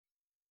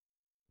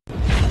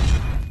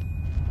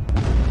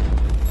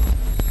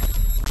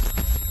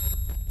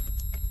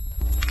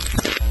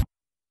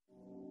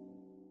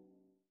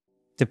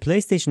The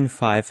PlayStation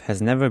 5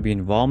 has never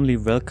been warmly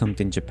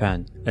welcomed in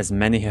Japan, as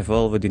many have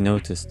already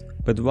noticed.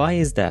 But why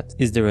is that?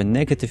 Is there a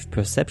negative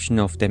perception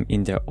of them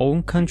in their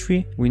own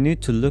country? We need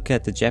to look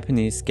at the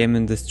Japanese game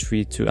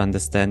industry to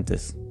understand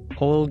this.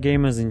 All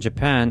gamers in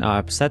Japan are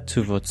upset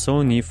towards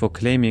Sony for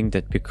claiming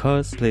that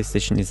because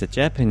PlayStation is a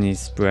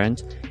Japanese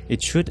brand,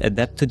 it should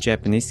adapt to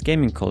Japanese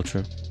gaming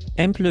culture.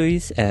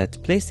 Employees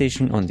at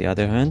PlayStation, on the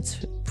other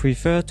hand,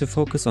 prefer to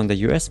focus on the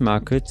US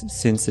market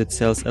since it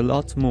sells a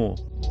lot more.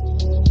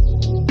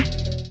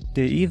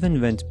 They even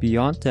went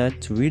beyond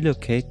that to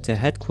relocate the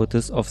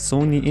headquarters of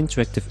Sony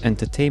Interactive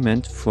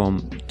Entertainment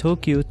from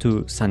Tokyo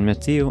to San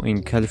Mateo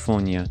in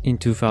California in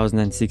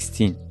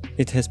 2016.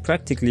 It has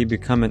practically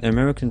become an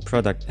American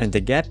product and the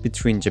gap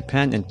between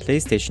Japan and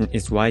PlayStation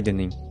is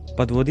widening.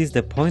 But what is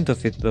the point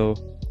of it though?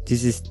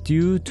 This is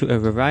due to a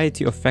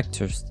variety of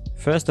factors.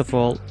 First of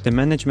all, the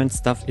management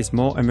staff is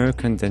more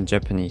American than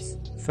Japanese.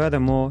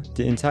 Furthermore,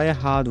 the entire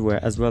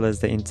hardware as well as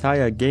the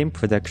entire game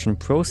production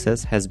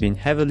process has been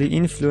heavily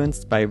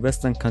influenced by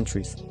Western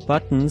countries.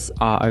 Buttons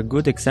are a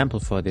good example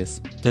for this.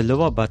 The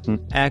lower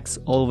button X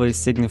always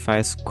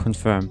signifies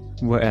confirm,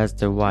 whereas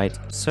the white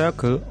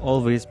circle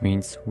always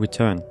means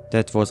return.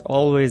 That was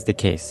always the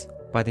case.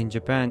 But in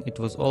Japan it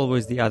was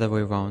always the other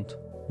way around,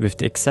 with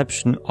the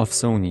exception of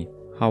Sony.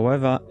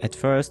 However, at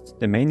first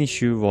the main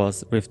issue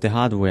was with the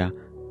hardware,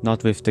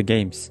 not with the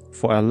games.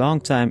 For a long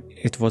time,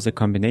 it was a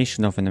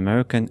combination of an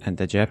American and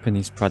a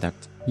Japanese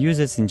product.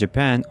 Users in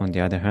Japan, on the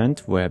other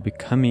hand, were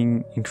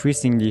becoming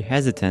increasingly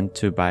hesitant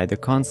to buy the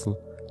console.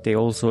 They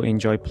also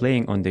enjoy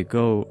playing on the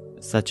go,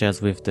 such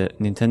as with the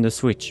Nintendo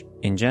Switch.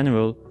 In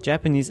general,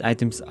 Japanese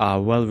items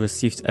are well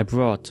received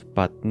abroad,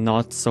 but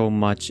not so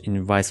much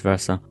in vice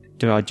versa.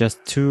 They are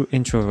just too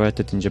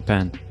introverted in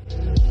Japan.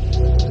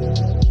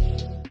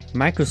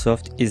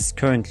 Microsoft is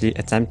currently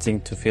attempting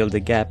to fill the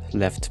gap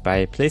left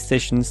by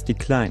PlayStation's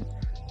decline.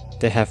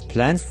 They have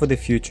plans for the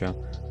future,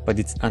 but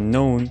it's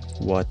unknown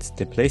what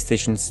the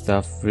PlayStation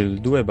staff will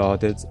do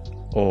about it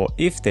or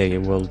if they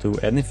will do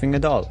anything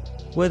at all.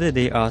 Whether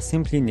they are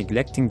simply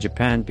neglecting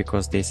Japan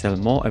because they sell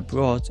more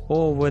abroad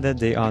or whether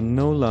they are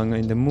no longer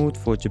in the mood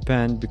for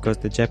Japan because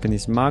the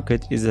Japanese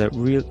market is a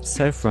real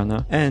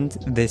self-runner and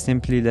they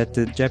simply let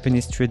the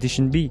Japanese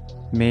tradition be.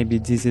 Maybe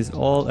this is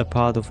all a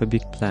part of a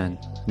big plan.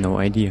 No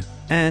idea.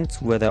 And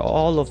whether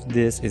all of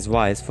this is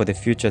wise for the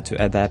future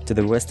to adapt to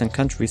the Western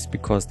countries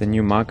because the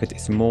new market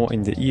is more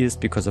in the ears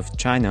because of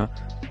China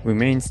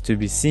remains to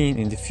be seen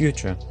in the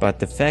future. But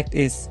the fact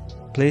is,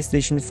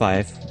 PlayStation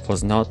 5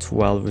 was not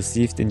well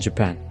received in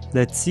Japan.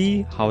 Let's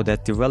see how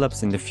that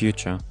develops in the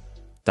future.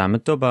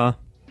 Damit doba!